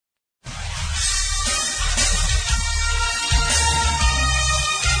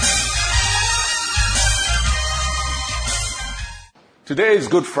Today is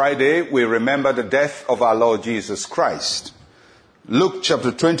Good Friday. We remember the death of our Lord Jesus Christ. Luke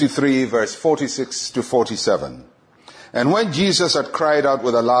chapter 23, verse 46 to 47. And when Jesus had cried out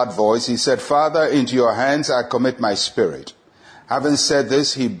with a loud voice, he said, Father, into your hands I commit my spirit. Having said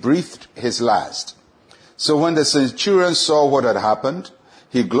this, he breathed his last. So when the centurion saw what had happened,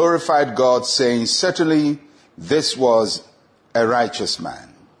 he glorified God, saying, certainly this was a righteous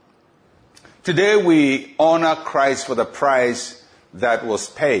man. Today we honor Christ for the price that was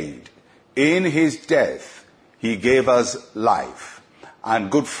paid. In his death, he gave us life.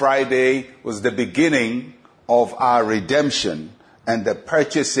 And Good Friday was the beginning of our redemption and the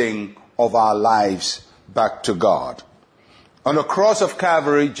purchasing of our lives back to God. On the cross of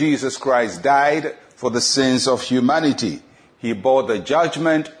Calvary, Jesus Christ died for the sins of humanity. He bore the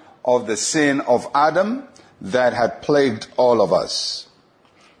judgment of the sin of Adam that had plagued all of us.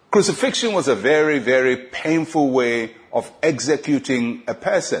 Crucifixion was a very, very painful way of executing a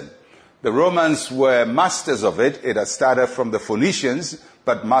person. The Romans were masters of it. It had started from the Phoenicians,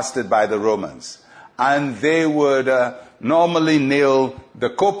 but mastered by the Romans. And they would normally nail the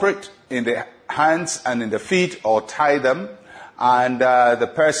culprit in the hands and in the feet or tie them. And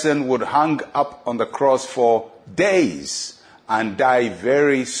the person would hang up on the cross for days and die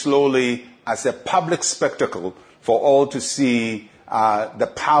very slowly as a public spectacle for all to see the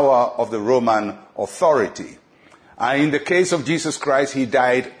power of the Roman authority. In the case of Jesus Christ, he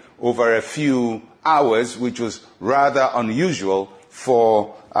died over a few hours, which was rather unusual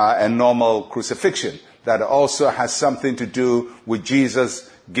for a normal crucifixion. That also has something to do with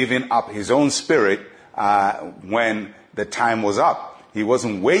Jesus giving up his own spirit when the time was up. He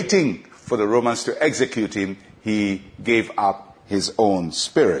wasn't waiting for the Romans to execute him. He gave up his own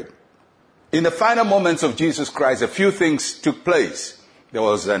spirit. In the final moments of Jesus Christ, a few things took place. There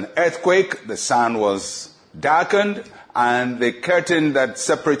was an earthquake, the sun was darkened, and the curtain that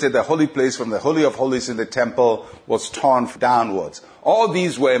separated the holy place from the Holy of Holies in the temple was torn downwards. All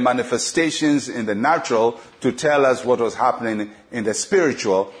these were manifestations in the natural to tell us what was happening in the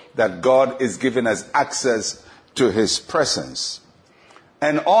spiritual, that God is giving us access to his presence.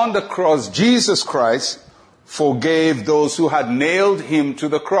 And on the cross, Jesus Christ forgave those who had nailed him to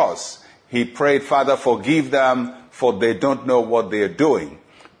the cross. He prayed, Father, forgive them, for they don't know what they are doing.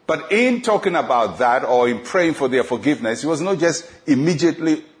 But in talking about that, or in praying for their forgiveness, he was not just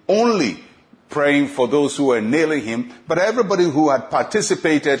immediately only praying for those who were nailing him, but everybody who had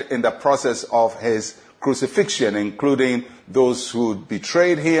participated in the process of his crucifixion, including those who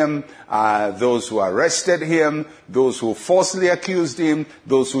betrayed him, those who arrested him, those who falsely accused him,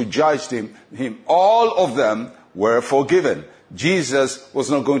 those who judged him. All of them were forgiven. Jesus was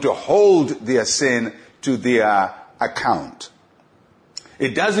not going to hold their sin to their account.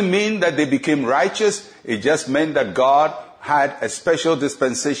 It doesn't mean that they became righteous. It just meant that God had a special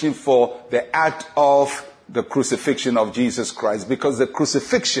dispensation for the act of the crucifixion of Jesus Christ, because the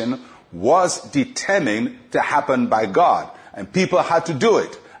crucifixion was determined to happen by God, and people had to do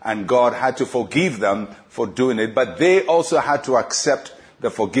it, and God had to forgive them for doing it, but they also had to accept the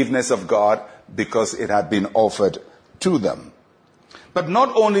forgiveness of God because it had been offered to them. But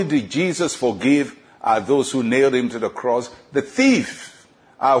not only did Jesus forgive those who nailed him to the cross, the thief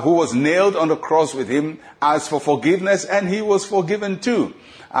who was nailed on the cross with him asked for forgiveness, and he was forgiven too.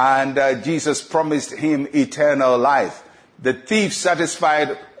 And Jesus promised him eternal life. The thief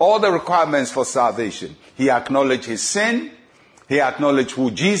satisfied all the requirements for salvation. He acknowledged his sin, he acknowledged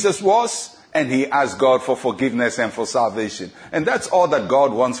who Jesus was, and he asked God for forgiveness and for salvation. And that's all that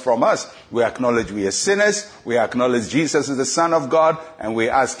God wants from us. We acknowledge we are sinners, we acknowledge Jesus is the Son of God, and we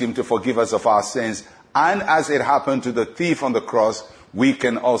ask him to forgive us of our sins. And as it happened to the thief on the cross, we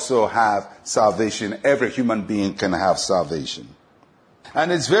can also have salvation. Every human being can have salvation.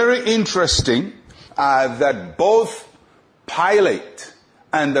 And it's very interesting that both Pilate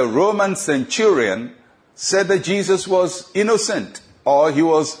and the Roman centurion said that Jesus was innocent, or he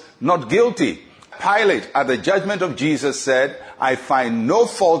was not guilty. Pilate, at the judgment of Jesus, said, I find no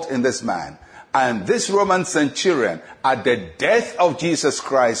fault in this man. And this Roman centurion, at the death of Jesus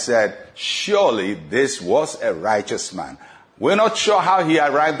Christ, said, surely this was a righteous man. We're not sure how he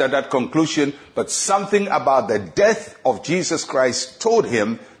arrived at that conclusion, but something about the death of Jesus Christ told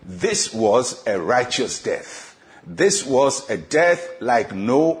him this was a righteous death. This was a death like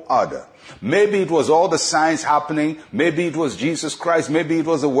no other. Maybe it was all the signs happening. Maybe it was Jesus Christ. Maybe it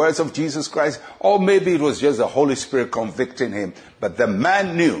was the words of Jesus Christ. Or maybe it was just the Holy Spirit convicting him. But the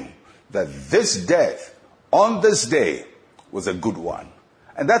man knew that this death on this day was a good one.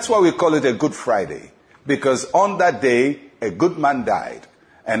 And that's why we call it a Good Friday. Because on that day, a good man died.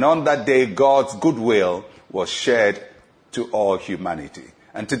 And on that day, God's goodwill was shared to all humanity.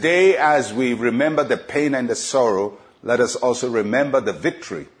 And today, as we remember the pain and the sorrow, let us also remember the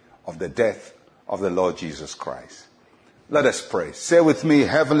victory of the death of the Lord Jesus Christ. Let us pray. Say with me,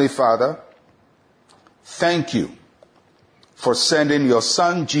 Heavenly Father, thank you for sending your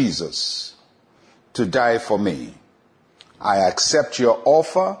Son Jesus to die for me. I accept your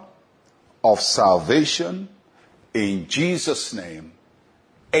offer of salvation in Jesus' name.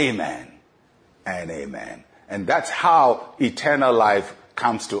 Amen and amen. And that's how eternal life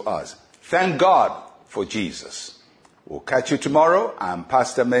comes to us. Thank God for Jesus. We'll catch you tomorrow. I'm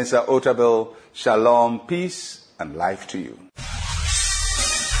Pastor Mensa Otabil. Shalom, peace, and life to you.